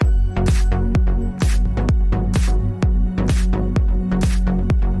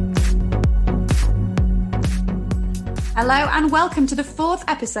Hello and welcome to the fourth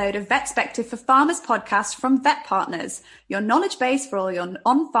episode of Vetspective for Farmers podcast from Vet Partners, your knowledge base for all your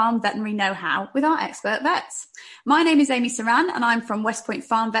on-farm veterinary know-how with our expert vets. My name is Ami Sawran and I'm from West Point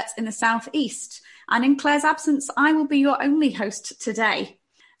Farm Vets in the South East. And in Claire's absence, I will be your only host today.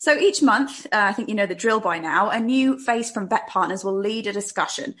 So each month, I think you know the drill by now, a new face from Vet Partners will lead a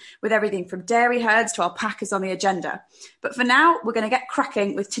discussion with everything from dairy herds to alpacas on the agenda. But for now, we're going to get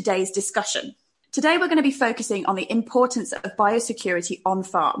cracking with today's discussion. Today, we're going to be focusing on the importance of biosecurity on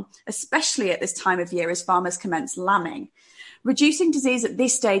farm, especially at this time of year as farmers commence lambing. Reducing disease at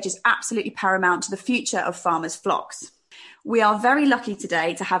this stage is absolutely paramount to the future of farmers' flocks. We are very lucky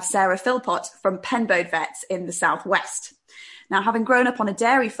today to have Sarah Phillpot from Penbode Vets in the Southwest. Now, having grown up on a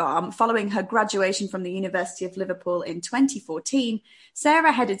dairy farm following her graduation from the University of Liverpool in 2014,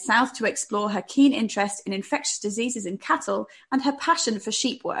 Sarah headed south to explore her keen interest in infectious diseases in cattle and her passion for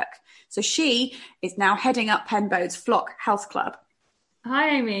sheep work. So she is now heading up Penbode's Flock Health Club. Hi,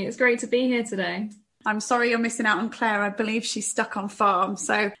 Amy. It's great to be here today. I'm sorry you're missing out on Claire. I believe she's stuck on farm.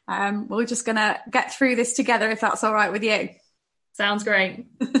 So we're just going to get through this together if that's all right with you. Sounds great.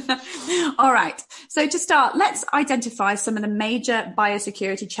 All right. So to start, let's identify some of the major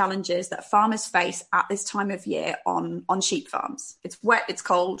biosecurity challenges that farmers face at this time of year on sheep farms. It's wet, it's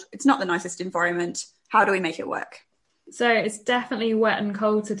cold, it's not the nicest environment. How do we make it work? So it's definitely wet and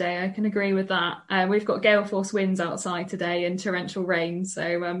cold today. I can agree with that. We've got gale force winds outside today and torrential rain.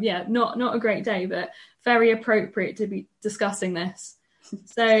 So not a great day, but very appropriate to be discussing this.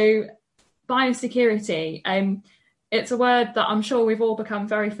 So biosecurity, it's a word that I'm sure we've all become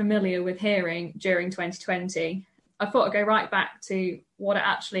very familiar with hearing during 2020. I thought I'd go right back to what it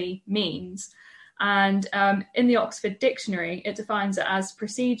actually means. And in the Oxford Dictionary, it defines it as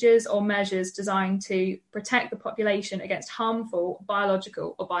procedures or measures designed to protect the population against harmful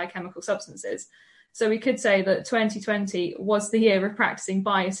biological or biochemical substances. So we could say that 2020 was the year of practicing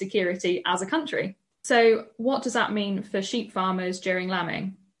biosecurity as a country. So what does that mean for sheep farmers during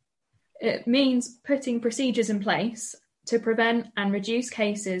lambing? It means putting procedures in place to prevent and reduce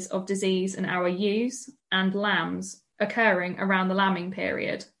cases of disease in our ewes and lambs occurring around the lambing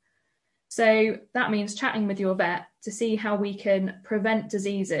period. So that means chatting with your vet to see how we can prevent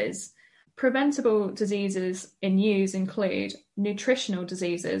diseases. Preventable diseases in ewes include nutritional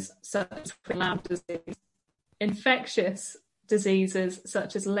diseases such as lamb disease, infectious diseases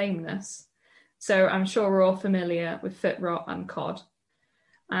such as lameness. So I'm sure we're all familiar with foot rot and cod.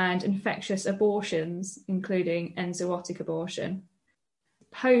 And infectious abortions, including enzootic abortion.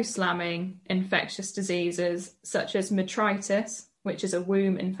 Post-lambing infectious diseases such as metritis, which is a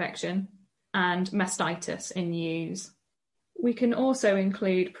womb infection, and mastitis in ewes. We can also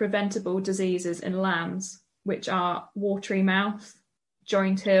include preventable diseases in lambs, which are watery mouth,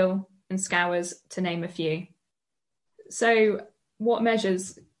 joint heel, and scours, to name a few. So what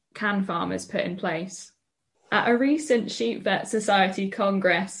measures can farmers put in place? At a recent Sheep Vet Society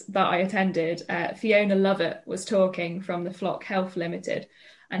Congress that I attended, Fiona Lovett was talking from the Flock Health Limited,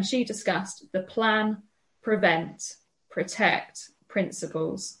 and she discussed the plan, prevent, protect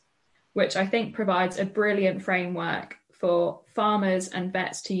principles, which I think provides a brilliant framework for farmers and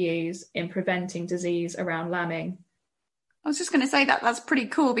vets to use in preventing disease around lambing. I was just going to say that's pretty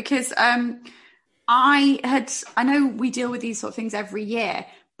cool because I know we deal with these sort of things every year,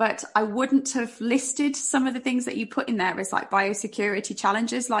 but I wouldn't have listed some of the things that you put in there as like biosecurity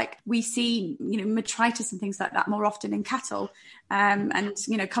challenges. Like we see, metritis and things like that more often in cattle. And,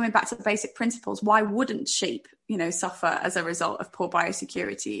 coming back to the basic principles, why wouldn't sheep, suffer as a result of poor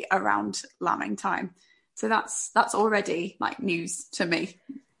biosecurity around lambing time? So that's already like news to me.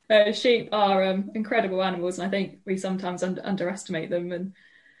 Sheep are incredible animals, and I think we sometimes underestimate them. And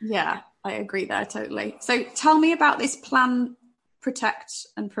yeah, I agree there totally. So tell me about this plan, protect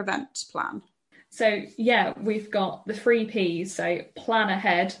and prevent plan. So we've got the 3 P's. So plan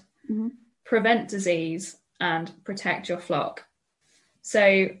ahead, prevent disease, and protect your flock.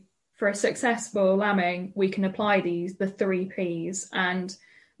 So for a successful lambing, we can apply the 3 P's. And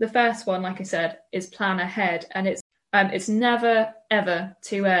the first one, like I said, is plan ahead. And it's never, ever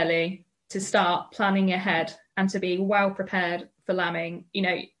too early to start planning ahead and to be well prepared for lambing.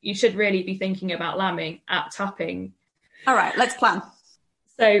 You should really be thinking about lambing at tapping. All right, let's plan.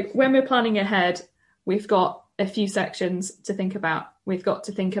 So when we're planning ahead, we've got a few sections to think about. We've got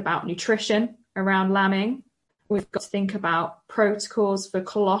to think about nutrition around lambing. We've got to think about protocols for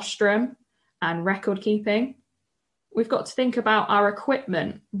colostrum and record keeping. We've got to think about our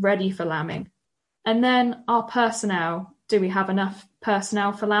equipment ready for lambing. And then our personnel. Do we have enough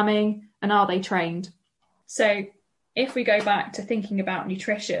personnel for lambing, and are they trained? So if we go back to thinking about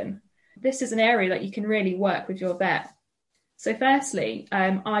nutrition, this is an area that you can really work with your vet So firstly,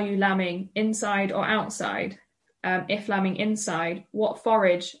 are you lambing inside or outside? If lambing inside, what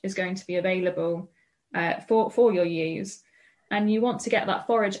forage is going to be available for your ewes? And you want to get that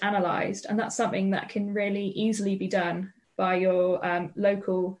forage analysed, and that's something that can really easily be done by your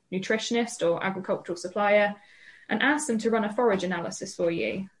local nutritionist or agricultural supplier, and ask them to run a forage analysis for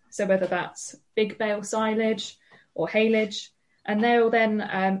you. So whether that's big bale silage or haylage, and they'll then,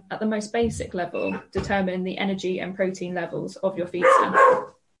 at the most basic level, determine the energy and protein levels of your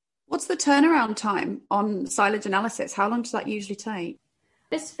feedstuff. What's the turnaround time on silage analysis? How long does that usually take?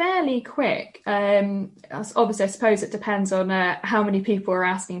 It's fairly quick. Obviously, I suppose it depends on how many people are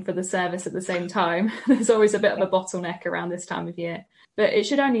asking for the service at the same time. There's always a bit of a bottleneck around this time of year. But it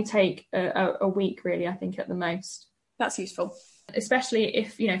should only take a week, really, I think, at the most. That's useful. Especially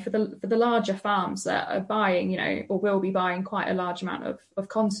if, for the larger farms that are buying, or will be buying quite a large amount of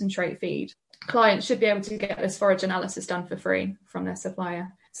concentrate feed, clients should be able to get this forage analysis done for free from their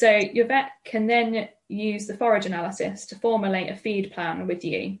supplier. So your vet can then use the forage analysis to formulate a feed plan with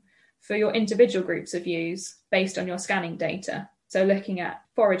you for your individual groups of ewes based on your scanning data. So looking at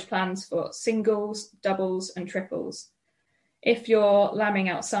forage plans for singles, doubles and triples. If you're lambing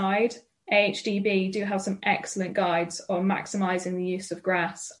outside, AHDB do have some excellent guides on maximising the use of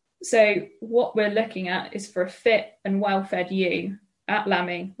grass. So what we're looking at is for a fit and well-fed ewe at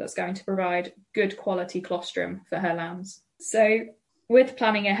lambing that's going to provide good quality colostrum for her lambs. So with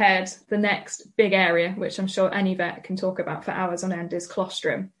planning ahead, the next big area, which I'm sure any vet can talk about for hours on end, is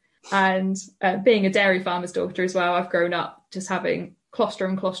colostrum. And being a dairy farmer's daughter as well, I've grown up just having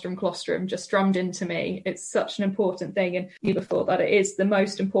colostrum just drummed into me. It's such an important thing, and you have thought that it is the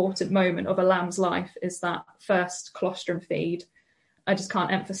most important moment of a lamb's life, is that first colostrum feed. I just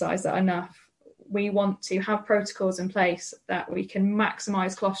can't emphasise that enough. We want to have protocols in place that we can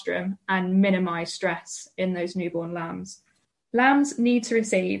maximise colostrum and minimise stress in those newborn lambs. Lambs need to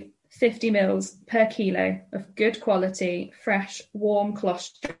receive 50 mils per kilo of good quality, fresh, warm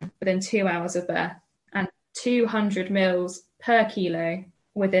colostrum within 2 hours of birth, and 200 mils per kilo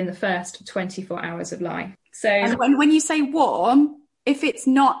within the first 24 hours of life. So, and when you say warm, if it's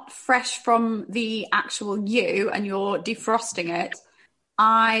not fresh from the actual ewe and you're defrosting it,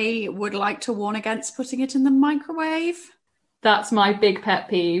 I would like to warn against putting it in the microwave. That's my big pet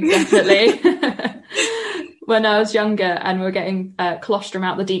peeve, definitely. When I was younger and we were getting colostrum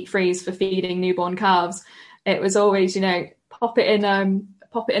out the deep freeze for feeding newborn calves, it was always, pop it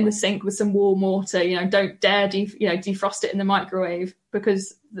in the sink with some warm water. Don't dare defrost it in the microwave,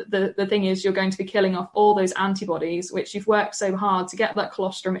 because the thing is, you're going to be killing off all those antibodies which you've worked so hard to get that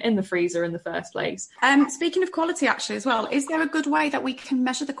colostrum in the freezer in the first place. Speaking of quality, actually, as well, is there a good way that we can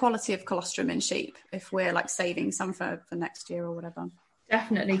measure the quality of colostrum in sheep if we're saving some for next year or whatever?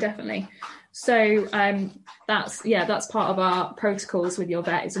 Definitely. So that's part of our protocols with your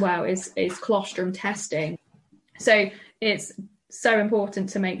vet as well, is colostrum testing. So it's so important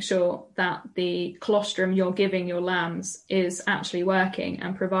to make sure that the colostrum you're giving your lambs is actually working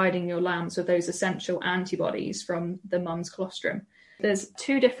and providing your lambs with those essential antibodies from the mum's colostrum. There's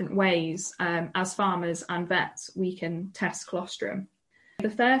two different ways as farmers and vets we can test colostrum. The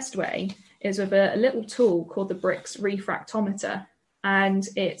first way is with a little tool called the Brix refractometer. And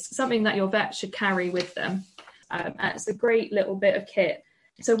it's something that your vet should carry with them. It's a great little bit of kit.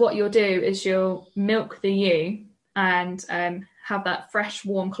 So what you'll do is you'll milk the ewe and have that fresh,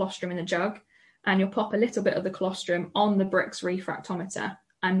 warm colostrum in a jug, and you'll pop a little bit of the colostrum on the Brix refractometer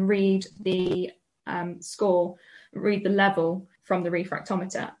and read the read the level from the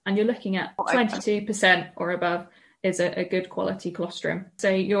refractometer. And you're looking at 22% or above is a good quality colostrum.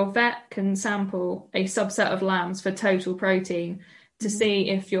 So your vet can sample a subset of lambs for total protein to see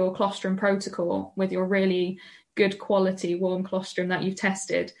if your colostrum protocol with your really good quality warm colostrum that you've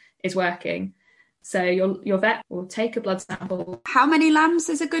tested is working. So your vet will take a blood sample. How many lambs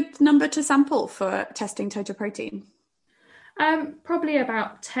is a good number to sample for testing total protein? Probably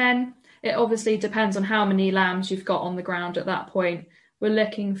about 10. It obviously depends on how many lambs you've got on the ground at that point. We're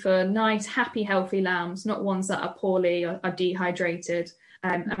looking for nice, happy, healthy lambs, not ones that are poorly or are dehydrated.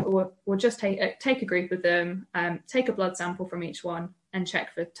 And we'll just take a group of them, take a blood sample from each one and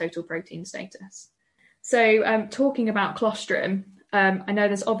check for total protein status. So talking about colostrum, I know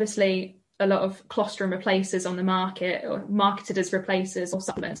there's obviously a lot of colostrum replacers on the market, or marketed as replacers or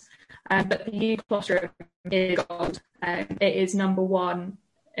supplements, but the ewe colostrum is gold. It is number one.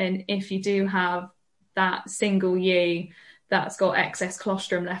 And if you do have that single ewe that's got excess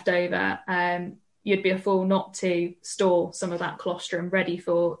colostrum left over, you'd be a fool not to store some of that colostrum ready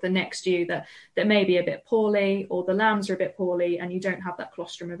for the next ewe that may be a bit poorly, or the lambs are a bit poorly and you don't have that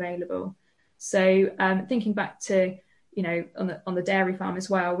colostrum available. So thinking back to on the dairy farm as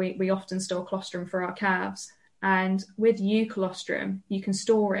well, we often store colostrum for our calves. And with colostrum, you can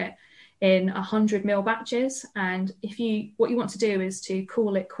store it in 100 ml batches. And what you want to do is to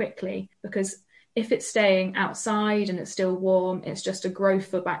cool it quickly, because if it's staying outside and it's still warm, it's just a growth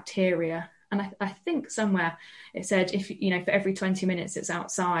for bacteria. And I think somewhere it said for every 20 minutes it's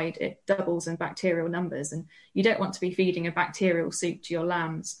outside, it doubles in bacterial numbers, and you don't want to be feeding a bacterial soup to your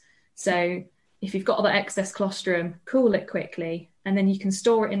lambs. So if you've got all that excess colostrum, cool it quickly, and then you can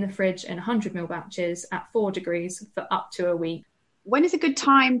store it in the fridge in 100 ml batches at 4 degrees for up to a week. When is a good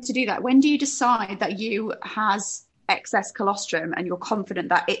time to do that? When do you decide that you has excess colostrum and you're confident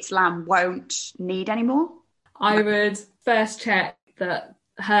that its lamb won't need any more? I would first check that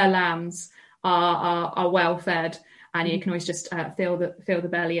her lambs are well fed, and you can always just feel the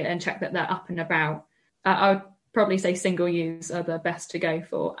belly and check that they're up and about. I would probably say single use are the best to go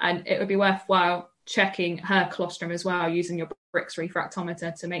for, and it would be worthwhile checking her colostrum as well using your Brix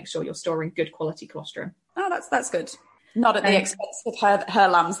refractometer to make sure you're storing good quality colostrum. Oh, that's good. Not at the expense of her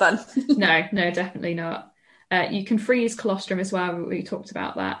lambs then. No, definitely not. You can freeze colostrum as well. We talked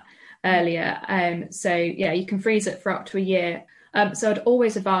about that earlier. So you can freeze it for up to a year. So I'd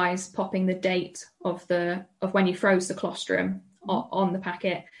always advise popping the date of when you froze the colostrum on the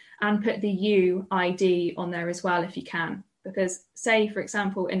packet, and put the UID on there as well if you can. Because say, for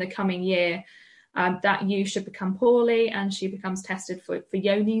example, in the coming year, that ewe should become poorly and she becomes tested for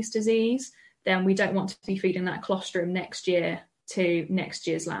Johne's disease, then we don't want to be feeding that colostrum next year to next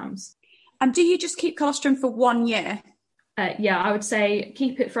year's lambs. And do you just keep colostrum for 1 year? I would say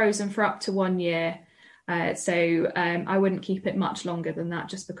keep it frozen for up to 1 year. So I wouldn't keep it much longer than that,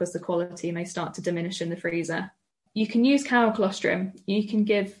 just because the quality may start to diminish in the freezer. You can use cow colostrum. You can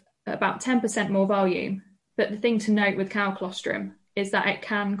give about 10% more volume. But the thing to note with cow colostrum is that it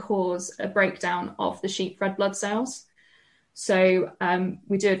can cause a breakdown of the sheep red blood cells. So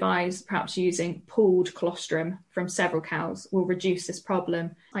we do advise perhaps using pooled colostrum from several cows will reduce this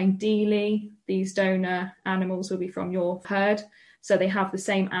problem. Ideally, these donor animals will be from your herd, so they have the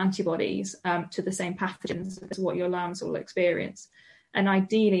same antibodies to the same pathogens as what your lambs will experience. And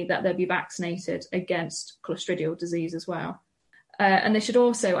ideally that they'll be vaccinated against clostridial disease as well. And they should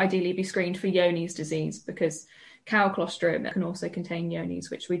also ideally be screened for Johne's disease, because cow colostrum can also contain Johne's,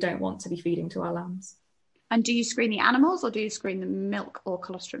 which we don't want to be feeding to our lambs. And do you screen the animals, or do you screen the milk or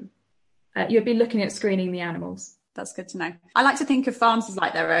colostrum? You'd be looking at screening the animals. That's good to know. I like to think of farms as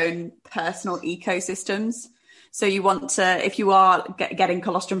like their own personal ecosystems. So you want to, if you are getting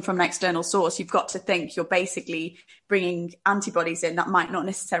colostrum from an external source, you've got to think you're basically bringing antibodies in that might not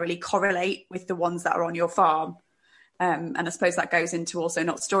necessarily correlate with the ones that are on your farm. And I suppose that goes into also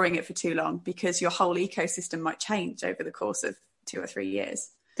not storing it for too long, because your whole ecosystem might change over the course of 2 or 3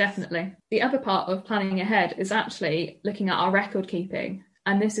 years. Definitely. The other part of planning ahead is actually looking at our record keeping.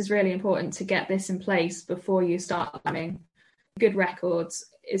 And this is really important to get this in place before you start lambing. Good records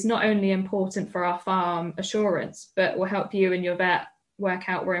is not only important for our farm assurance, but will help you and your vet work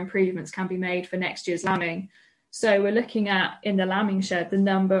out where improvements can be made for next year's lambing. So we're looking at, in the lambing shed, the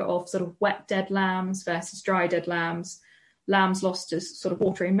number of sort of wet dead lambs versus dry dead lambs, lambs lost to sort of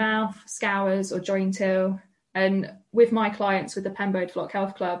watery mouth, scours or joint ill. And with my clients with the Penbode Flock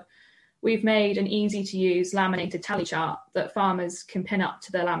Health Club, we've made an easy to use laminated tally chart that farmers can pin up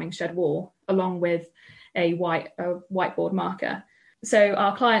to their lambing shed wall, along with a whiteboard marker. So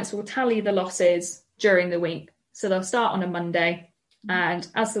our clients will tally the losses during the week. So they'll start on a Monday, and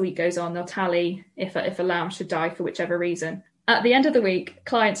as the week goes on, they'll tally if a lamb should die for whichever reason. At the end of the week,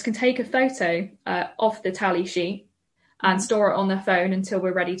 clients can take a photo of the tally sheet and store it on their phone until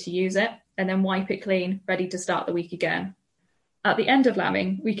we're ready to use it, and then wipe it clean, ready to start the week again. At the end of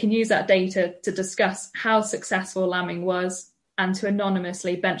lambing, we can use that data to discuss how successful lambing was and to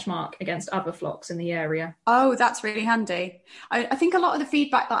anonymously benchmark against other flocks in the area. Oh, that's really handy. I think a lot of the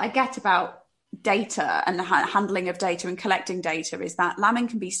feedback that I get about data and the handling of data and collecting data is that lambing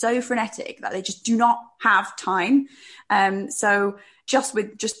can be so frenetic that they just do not have time. So just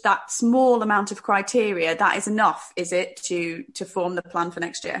with just that small amount of criteria, that is enough, is it, to form the plan for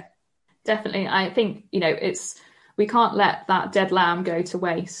next year? Definitely. I think, we can't let that dead lamb go to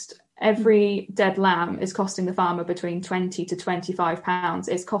waste. Every dead lamb is costing the farmer between £20 to £25.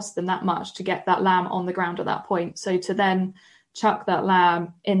 It's cost them that much to get that lamb on the ground at that point. So to then chuck that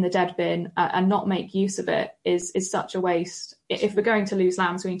lamb in the dead bin and not make use of it is such a waste. If we're going to lose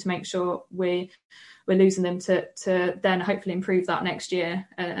lambs, we need to make sure we're losing them to then hopefully improve that next year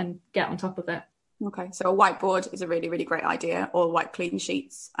and get on top of it. Okay, so a whiteboard is a really, really great idea, or white clean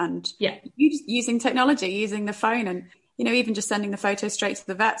sheets, and using technology, using the phone, and even just sending the photo straight to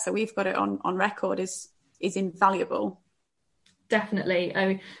the vet so we've got it on record is is invaluable.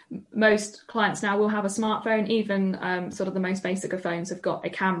 Definitely. Most clients now will have a smartphone. Even sort of the most basic of phones have got a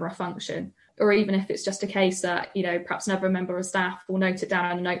camera function. Or even if it's just a case that, perhaps another member of staff will note it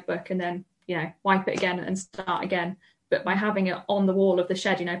down in a notebook and then, wipe it again and start again. But by having it on the wall of the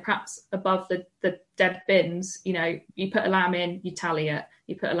shed, perhaps above the dead bins, you put a lamb in, you tally it.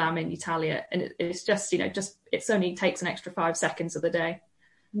 You put a lamb in, you tally it. And it's just, it only takes an extra 5 seconds of the day.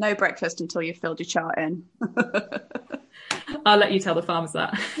 No breakfast until you've filled your chart in. I'll let you tell the farmers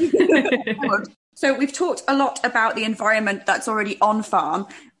that. So we've talked a lot about the environment that's already on farm,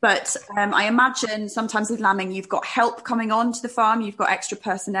 but I imagine sometimes with lambing, you've got help coming on to the farm, you've got extra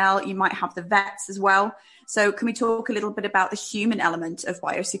personnel, you might have the vets as well. So can we talk a little bit about the human element of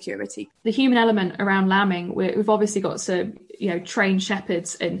biosecurity? The human element around lambing, we've obviously got some, trained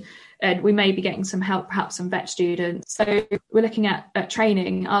shepherds and we may be getting some help, perhaps some vet students. So we're looking at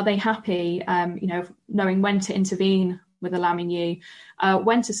training. Are they happy, knowing when to intervene with a lambing ewe,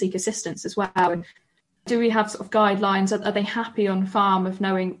 when to seek assistance as well? And do we have sort of guidelines? Are they happy on farm of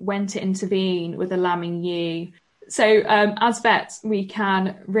knowing when to intervene with a lambing ewe? So as vets, we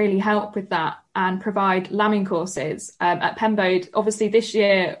can really help with that and provide lambing courses. At Penbode, obviously this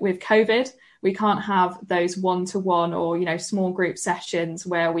year with COVID, we can't have those one-to-one or, small group sessions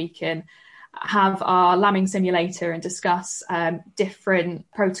where we can have our lambing simulator and discuss different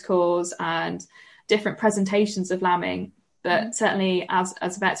protocols and different presentations of lambing. But certainly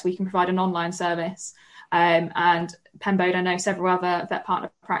as vets, we can provide an online service. And Penbode, I know several other vet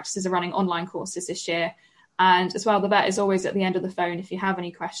partner practices are running online courses this year. And as well, the vet is always at the end of the phone. If you have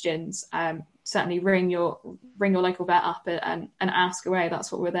any questions, certainly ring your local vet up and ask away.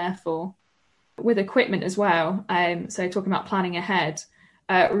 That's what we're there for. With equipment as well, so talking about planning ahead,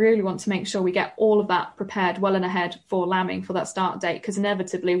 we really want to make sure we get all of that prepared well and ahead for lambing for that start date, because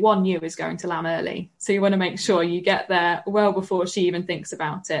inevitably one ewe is going to lamb early. So you want to make sure you get there well before she even thinks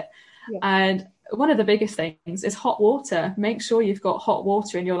about it. Yeah. And one of the biggest things is hot water. Make sure you've got hot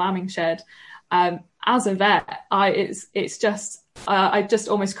water in your lambing shed. As a vet, I just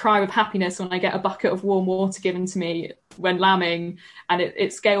almost cry with happiness when I get a bucket of warm water given to me when lambing, and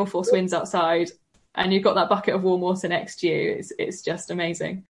it's gale force winds outside, and you've got that bucket of warm water next to you. It's just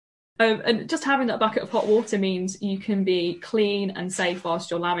amazing. And just having that bucket of hot water means you can be clean and safe whilst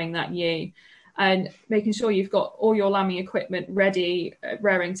you're lambing that ewe, and making sure you've got all your lambing equipment ready,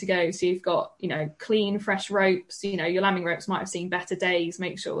 raring to go. So you've got, clean, fresh ropes. Your lambing ropes might have seen better days.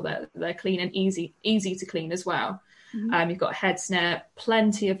 Make sure that they're clean and easy to clean as well. Mm-hmm. You've got a head snare,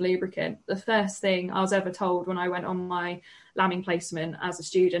 plenty of lubricant. The first thing I was ever told when I went on my lambing placement as a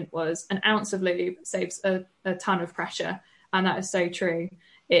student was an ounce of lube saves a ton of pressure. And that is so true.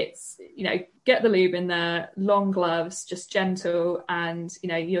 It's, get the lube in there, long gloves, just gentle, and,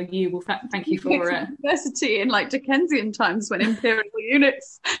 your ewe will thank you for it. University in Dickensian times when empirical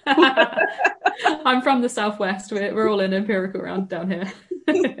units. I'm from the Southwest. We're all in empirical round down here.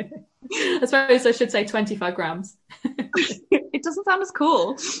 I suppose I should say 25 grams. It doesn't sound as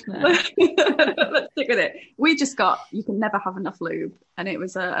cool. No. Let's stick with it. We just got, you can never have enough lube, and it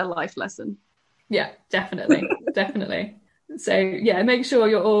was a life lesson. Yeah, definitely. Definitely. So yeah, make sure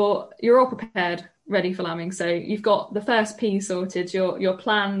you're all prepared, ready for lambing. So you've got the first P sorted, you're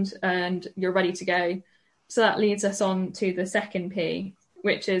planned and you're ready to go. So that leads us on to the second P,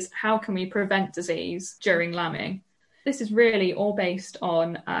 which is how can we prevent disease during lambing? This is really all based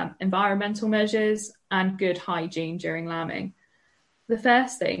on environmental measures and good hygiene during lambing. The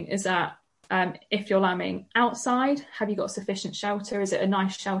first thing is that if you're lambing outside, have you got sufficient shelter? Is it a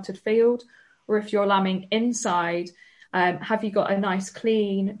nice sheltered field? Or if you're lambing inside, have you got a nice,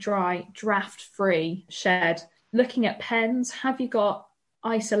 clean, dry, draft-free shed? Looking at pens, have you got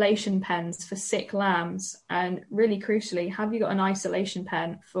isolation pens for sick lambs? And really crucially, have you got an isolation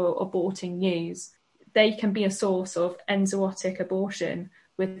pen for aborting ewes? They can be a source of enzootic abortion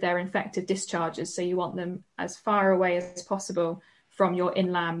with their infected discharges, so you want them as far away as possible from your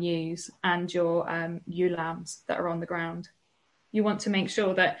in-lamb ewes and your ewe lambs that are on the ground. You want to make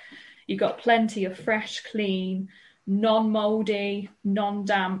sure that you've got plenty of fresh, clean, non-mouldy,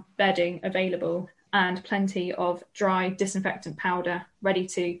 non-damp bedding available, and plenty of dry disinfectant powder ready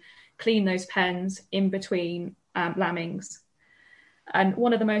to clean those pens in between lambings. And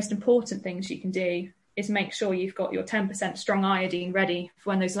one of the most important things you can do is make sure you've got your 10% strong iodine ready for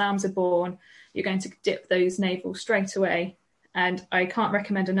when those lambs are born. You're going to dip those navels straight away. And I can't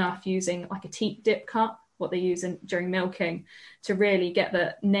recommend enough using a teat dip cup, what they use during milking, to really get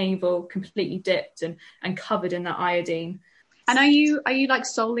the navel completely dipped and covered in that iodine. And are you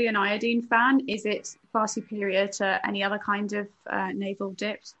solely an iodine fan? Is it far superior to any other kind of navel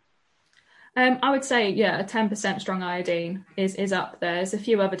dips? I would say, yeah, a 10% strong iodine is up there. There's a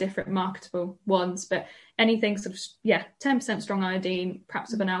few other different marketable ones, but anything sort of, 10% strong iodine,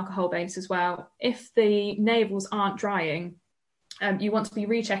 perhaps with an alcohol base as well. If the navels aren't drying, you want to be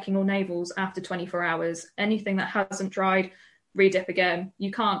rechecking all navels after 24 hours. Anything that hasn't dried, redip again.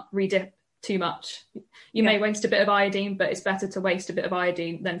 You can't redip too much. You may waste a bit of iodine, but it's better to waste a bit of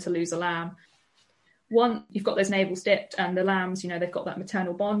iodine than to lose a lamb. Once you've got those navels dipped and the lambs, they've got that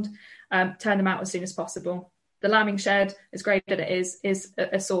maternal bond, turn them out as soon as possible. The lambing shed, as great as it is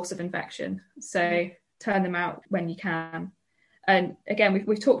a source of infection. So turn them out when you can. And again,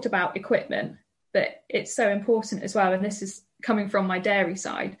 we've talked about equipment, but it's so important as well, and this is coming from my dairy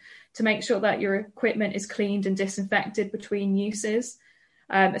side, to make sure that your equipment is cleaned and disinfected between uses,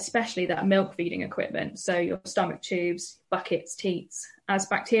 especially that milk feeding equipment. So your stomach tubes, buckets, teats, as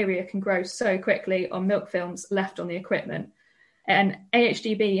bacteria can grow so quickly on milk films left on the equipment. And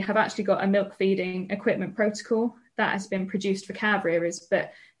AHDB have actually got a milk feeding equipment protocol that has been produced for calf rearers,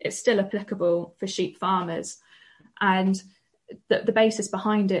 but it's still applicable for sheep farmers. And the basis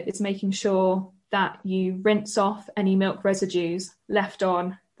behind it is making sure that you rinse off any milk residues left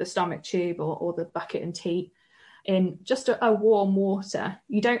on the stomach tube or the bucket and teat in just a warm water.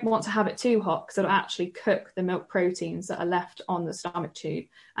 You don't want to have it too hot because it'll actually cook the milk proteins that are left on the stomach tube,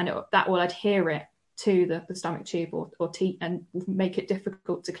 and that will adhere it to the stomach tube or teat and make it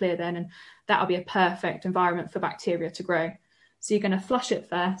difficult to clear then, and that'll be a perfect environment for bacteria to grow. So you're going to flush it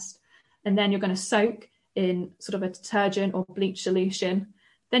first, and then you're going to soak in sort of a detergent or bleach solution.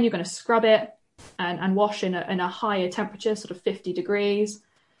 Then you're going to scrub it and wash in a higher temperature, sort of 50 degrees.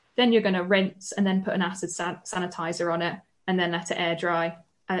 Then you're going to rinse and then put an acid sanitizer on it and then let it air dry.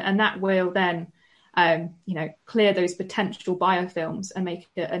 And that will then, clear those potential biofilms and make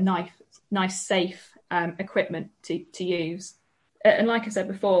it a nice, safe equipment to use. And like I said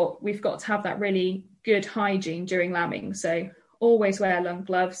before, we've got to have that really good hygiene during lambing. So always wear lung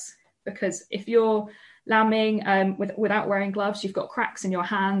gloves, because if you're lambing without wearing gloves, you've got cracks in your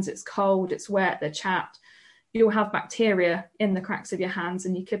hands, it's cold, it's wet, they're chapped. You'll have bacteria in the cracks of your hands,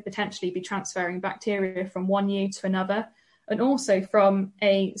 and you could potentially be transferring bacteria from one ewe to another. And also from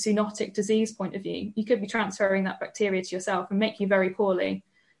a zoonotic disease point of view, you could be transferring that bacteria to yourself and make you very poorly.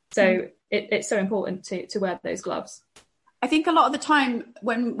 So it's so important to wear those gloves. I think a lot of the time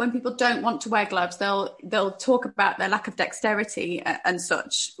when people don't want to wear gloves, they'll talk about their lack of dexterity and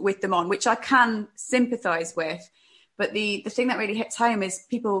such with them on, which I can sympathise with. But the thing that really hits home is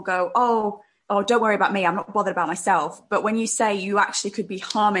people will go, oh, don't worry about me, I'm not bothered about myself. But when you say you actually could be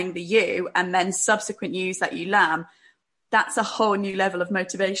harming the ewe and then subsequent ewes that you lamb, that's a whole new level of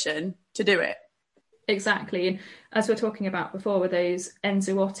motivation to do it. Exactly. And as we're talking about before with those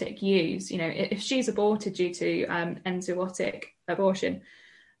enzootic ewes, if she's aborted due to enzootic abortion,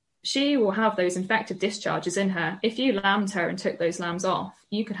 she will have those infected discharges in her. If you lambed her and took those lambs off,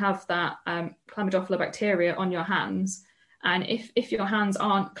 you could have that chlamydophila bacteria on your hands. And if your hands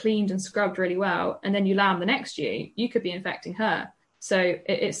aren't cleaned and scrubbed really well, and then you lamb the next ewe, you could be infecting her. So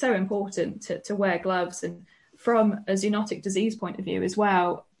it's so important to wear gloves. And from a zoonotic disease point of view as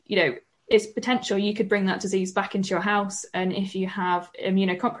well, it's potential you could bring that disease back into your house. And if you have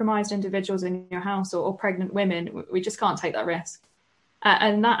immunocompromised individuals in your house or pregnant women, we just can't take that risk.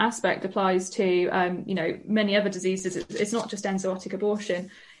 And that aspect applies to, many other diseases. It's not just enzootic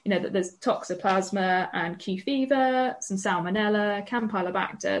abortion. That there's toxoplasma and Q fever, some salmonella,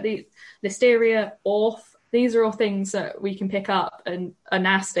 campylobacter, the listeria, orth. These are all things that we can pick up and are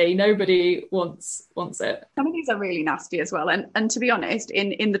nasty. Nobody wants it. Some of these are really nasty as well. And to be honest,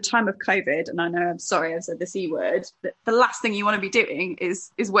 in the time of COVID, and I know I'm sorry I've said the C word, the last thing you want to be doing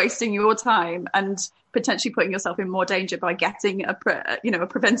is wasting your time and potentially putting yourself in more danger by getting a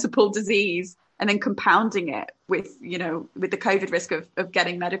preventable disease and then compounding it with the COVID risk of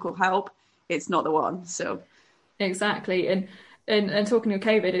getting medical help. It's not the one. So exactly. And talking of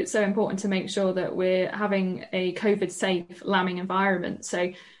COVID, it's so important to make sure that we're having a COVID-safe lambing environment.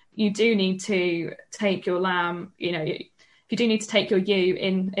 So you do need to take your lamb, if you do need to take your ewe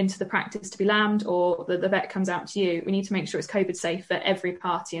into the practice to be lambed, or the vet comes out to you, we need to make sure it's COVID-safe for every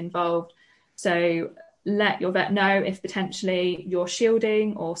party involved. So let your vet know if potentially you're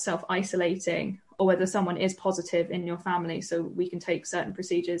shielding or self-isolating, or whether someone is positive in your family, so we can take certain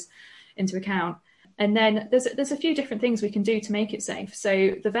procedures into account. And then there's a few different things we can do to make it safe.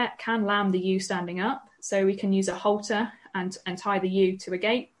 So the vet can lamb the ewe standing up. So we can use a halter and tie the ewe to a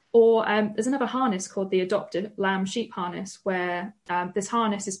gate. Or there's another harness called the adopted lamb sheep harness, where this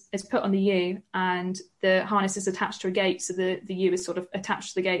harness is put on the ewe and the harness is attached to a gate. So the ewe is sort of attached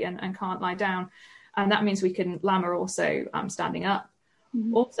to the gate and can't lie down. And that means we can lamb her also standing up.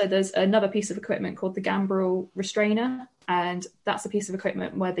 Mm-hmm. Also, there's another piece of equipment called the gambrel restrainer, and that's a piece of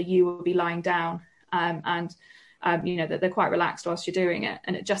equipment where the ewe will be lying down, and that they're quite relaxed whilst you're doing it,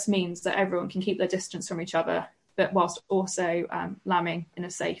 and it just means that everyone can keep their distance from each other, but whilst also lambing in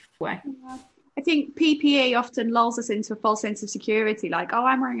a safe way. I think PPE often lulls us into a false sense of security, like, oh,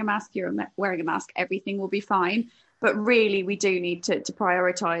 I'm wearing a mask, you're wearing a mask, everything will be fine. But really, we do need to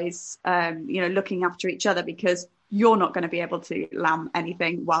prioritise, looking after each other, because you're not going to be able to lamb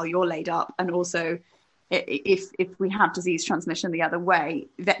anything while you're laid up. And also, if we have disease transmission the other way,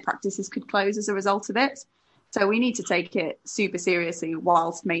 vet practices could close as a result of it. So we need to take it super seriously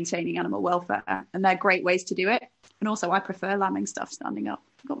whilst maintaining animal welfare. And they're great ways to do it. And also, I prefer lambing stuff standing up.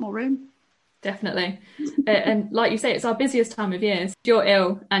 I've got more room. Definitely. And like you say, it's our busiest time of year. If you're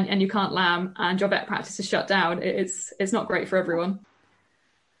ill and you can't lamb and your vet practice is shut down, it's not great for everyone.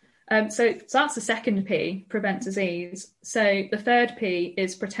 So that's the second P, prevent disease. So the third P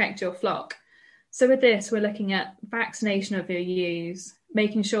is protect your flock. So with this, we're looking at vaccination of your ewes,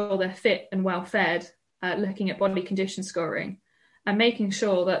 making sure they're fit and well fed, looking at body condition scoring, and making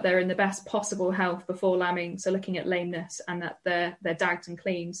sure that they're in the best possible health before lambing. So looking at lameness and that they're dagged and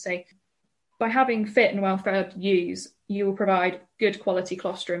clean. So by having fit and well-fed ewes, you will provide good quality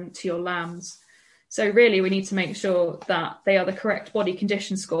colostrum to your lambs. So really, we need to make sure that they are the correct body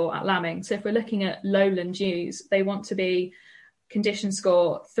condition score at lambing. So if we're looking at lowland ewes, they want to be condition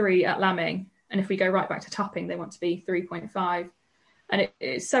score 3 at lambing. And if we go right back to tupping, they want to be 3.5. And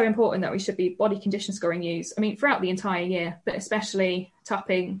it's so important that we should be body condition scoring ewes. I mean, throughout the entire year, but especially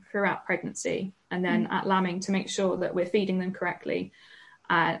tupping throughout pregnancy, and then at lambing to make sure that we're feeding them correctly.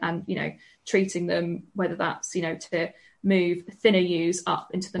 And treating them, whether that's, to move thinner ewes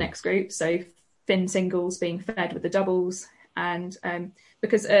up into the next group. So thin singles being fed with the doubles. And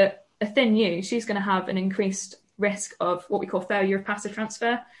because a thin ewe, she's going to have an increased risk of what we call failure of passive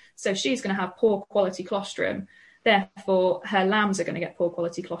transfer. So she's going to have poor quality colostrum. Therefore, her lambs are going to get poor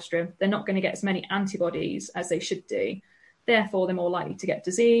quality colostrum. They're not going to get as many antibodies as they should do. Therefore, they're more likely to get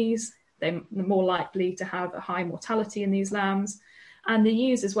disease. They're more likely to have a high mortality in these lambs. And the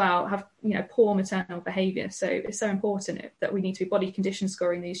ewes as well have, poor maternal behaviour. So it's so important that we need to be body condition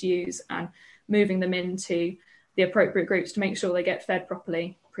scoring these ewes and moving them into the appropriate groups to make sure they get fed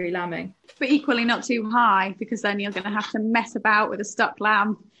properly pre-lambing. But equally not too high, because then you're going to have to mess about with a stuck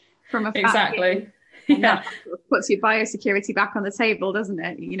lamb from a fat Exactly. Ewe. Yeah. That puts your biosecurity back on the table, doesn't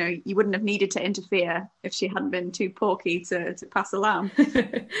it? You wouldn't have needed to interfere if she hadn't been too porky to pass a lamb.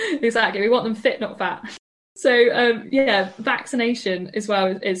 Exactly. We want them fit, not fat. So vaccination as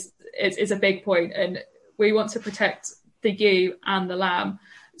well is a big point, and we want to protect the ewe and the lamb.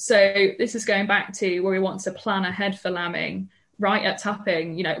 So this is going back to where we want to plan ahead for lambing right at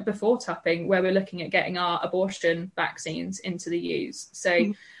tupping, before tupping, where we're looking at getting our abortion vaccines into the ewes.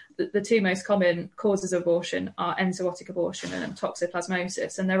 So the two most common causes of abortion are enzootic abortion and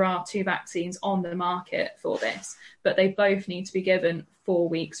toxoplasmosis, and there are 2 vaccines on the market for this, but they both need to be given 4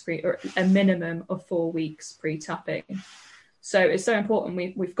 weeks or a minimum of 4 weeks pre-tupping. So it's so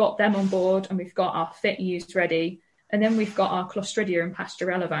important we've got them on board, and we've got our fit ewes ready, and then we've got our Clostridia and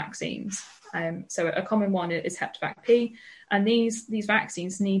Pasteurella vaccines. So a common one is Hepativac P, and these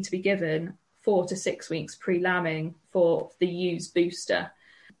vaccines need to be given 4 to 6 weeks pre-lambing for the ewes booster.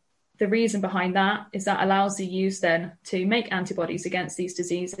 The reason behind that is that allows the ewes then to make antibodies against these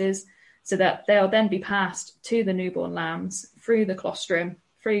diseases, so that they'll then be passed to the newborn lambs through the colostrum,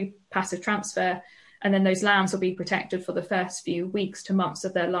 through passive transfer, and then those lambs will be protected for the first few weeks to months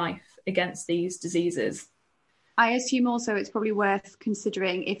of their life against these diseases. I assume also it's probably worth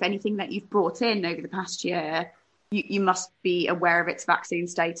considering, if anything that you've brought in over the past year, you must be aware of its vaccine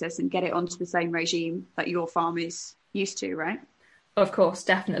status and get it onto the same regime that your farm is used to, right? Of course,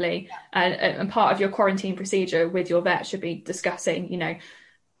 definitely. And part of your quarantine procedure with your vet should be discussing,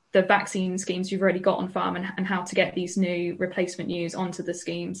 the vaccine schemes you've already got on farm and how to get these new replacement ewes onto the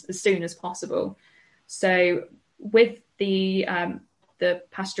schemes as soon as possible. So with the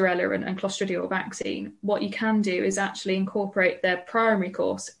Pasteurella and Clostridial vaccine, what you can do is actually incorporate their primary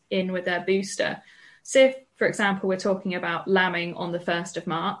course in with their booster. So if, for example, we're talking about lambing on the 1st of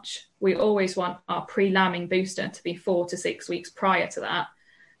March, we always want our pre-lambing booster to be 4 to 6 weeks prior to that.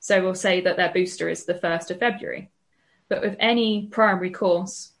 So we'll say that their booster is the 1st of February. But with any primary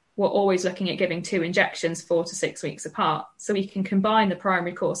course, we're always looking at giving 2 injections 4 to 6 weeks apart. So we can combine the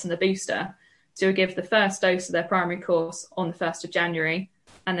primary course and the booster to give the first dose of their primary course on the 1st of January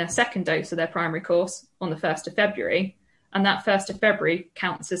and their second dose of their primary course on the 1st of February. And that 1st of February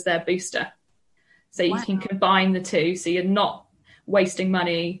counts as their booster. So you can combine the two, so you're not wasting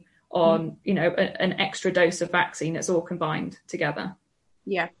money on, an extra dose of vaccine. It's all combined together.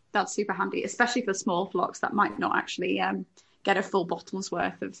 Yeah, that's super handy, especially for small flocks that might not actually get a full bottle's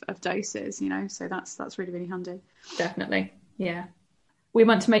worth of doses, so that's really, really handy. Definitely. Yeah. We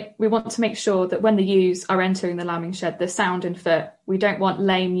want to make sure that when the ewes are entering the lambing shed, they're sound and fit. We don't want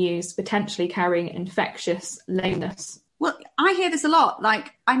lame ewes potentially carrying infectious lameness. Well, I hear this a lot.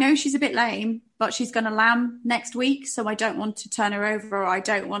 Like, I know she's a bit lame, but she's going to lamb next week, so I don't want to turn her over, or I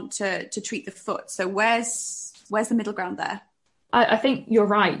don't want to treat the foot. So where's the middle ground there? I think you're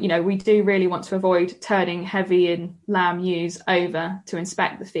right. We do really want to avoid turning heavy and lamb ewes over to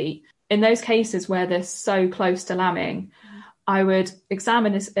inspect the feet. In those cases where they're so close to lambing, I would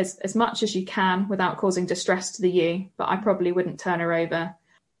examine as much as you can without causing distress to the ewe, but I probably wouldn't turn her over.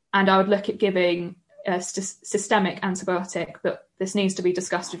 And I would look at giving a systemic antibiotic, but this needs to be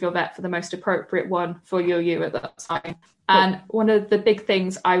discussed with your vet for the most appropriate one for your ewe at that time. And one of the big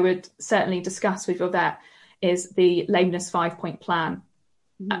things I would certainly discuss with your vet is the lameness 5-point plan.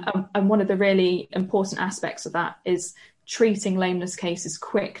 And one of the really important aspects of that is treating lameness cases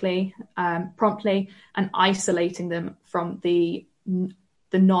quickly, promptly, and isolating them from the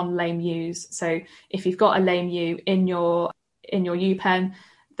non-lame ewes. So if you've got a lame ewe in your ewe pen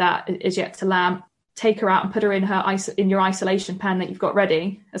that is yet to lamb, take her out and put her in your isolation pen that you've got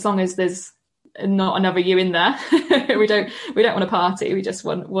ready. As long as there's not another ewe in there, we don't want a party. We just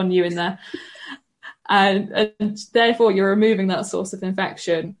want one ewe in there, and therefore you're removing that source of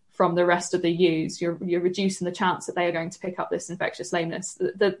infection from the rest of the ewes. You're reducing the chance that they are going to pick up this infectious lameness.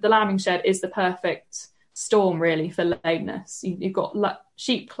 The lambing shed is the perfect storm, really, for lameness. You've got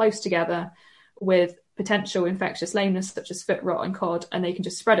sheep close together with potential infectious lameness such as foot rot and cod, and they can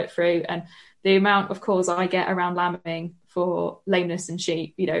just spread it through. And the amount of calls I get around lambing for lameness in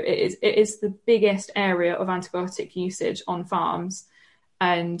sheep, it is the biggest area of antibiotic usage on farms.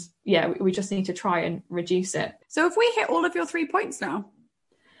 And yeah, we just need to try and reduce it. So have we hit all of your 3 points now?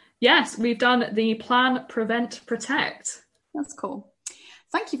 Yes, we've done the plan, prevent, protect. That's cool.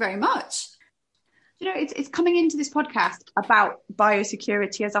 Thank you very much. It's coming into this podcast about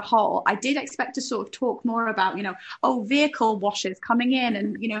biosecurity as a whole. I did expect to sort of talk more about, vehicle washes coming in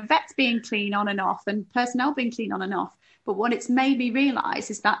and, vets being clean on and off and personnel being clean on and off. But what it's made me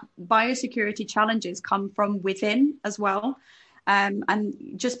realise is that biosecurity challenges come from within as well.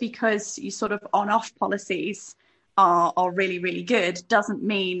 And just because you sort of on-off policies are really, really good doesn't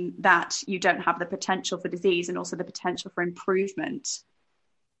mean that you don't have the potential for disease and also the potential for improvement.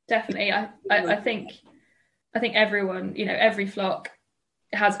 Definitely. I think everyone, every flock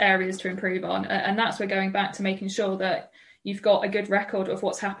has areas to improve on. And that's where going back to making sure that you've got a good record of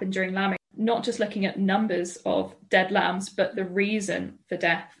what's happened during lambing, not just looking at numbers of dead lambs, but the reason for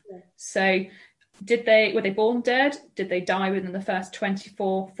death. Yeah. So were they born dead? Did they die within the first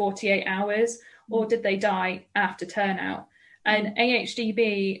 24, 48 hours? Or did they die after turnout? And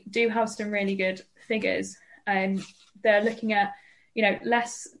AHDB do have some really good figures. And they're looking at,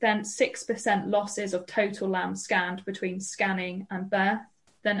 less than 6% losses of total lambs scanned between scanning and birth.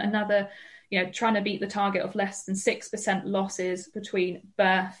 Then another, trying to beat the target of less than 6% losses between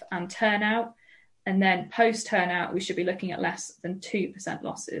birth and turnout. And then post-turnout, we should be looking at less than 2%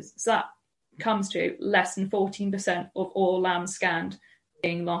 losses. So that comes to less than 14% of all lambs scanned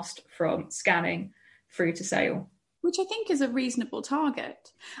being lost from scanning through to sale. Which I think is a reasonable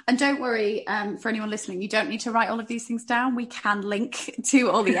target. And don't worry, for anyone listening, you don't need to write all of these things down. We can link to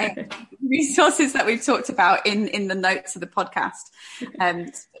all the resources that we've talked about in the notes of the podcast,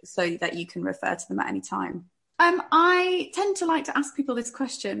 so that you can refer to them at any time. I tend to like to ask people this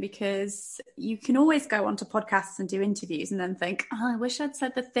question because you can always go onto podcasts and do interviews and then think, I wish I'd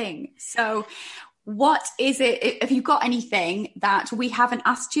said the thing. So what is it? Have you got anything that we haven't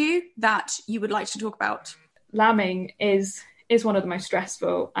asked you that you would like to talk about? Lambing is one of the most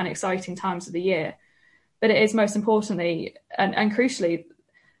stressful and exciting times of the year, but it is most importantly and crucially,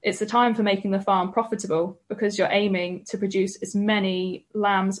 it's the time for making the farm profitable, because you're aiming to produce as many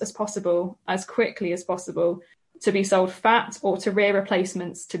lambs as possible, as quickly as possible, to be sold fat or to rear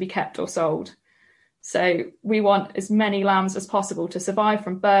replacements to be kept or sold. So we want as many lambs as possible to survive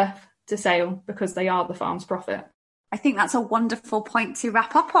from birth to sale, because they are the farm's profit. I think that's a wonderful point to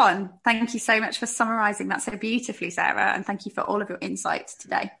wrap up on. Thank you so much for summarising that so beautifully, Sarah, and thank you for all of your insights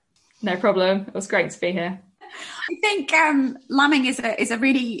today. No problem. It was great to be here. I think lambing is a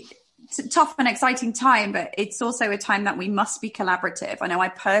really tough and exciting time, but it's also a time that we must be collaborative. I know I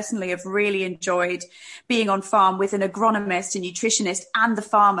personally have really enjoyed being on farm with an agronomist, a nutritionist and the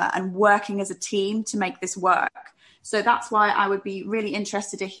farmer, and working as a team to make this work. So that's why I would be really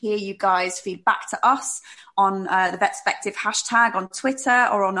interested to hear you guys feed back to us on the Vetspective hashtag on Twitter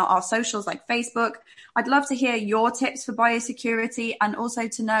or on our socials like Facebook. I'd love to hear your tips for biosecurity and also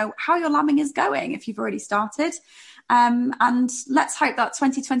to know how your lambing is going if you've already started. And let's hope that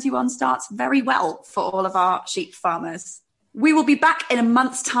 2021 starts very well for all of our sheep farmers. We will be back in a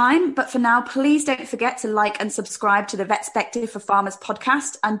month's time, but for now, please don't forget to like and subscribe to the Vetspective for Farmers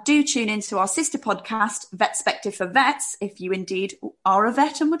podcast, and do tune into our sister podcast, Vetspective for Vets, if you indeed are a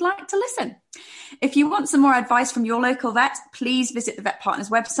vet and would like to listen. If you want some more advice from your local vet, please visit the Vet Partners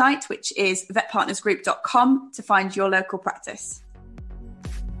website, which is vetpartnersgroup.com, to find your local practice.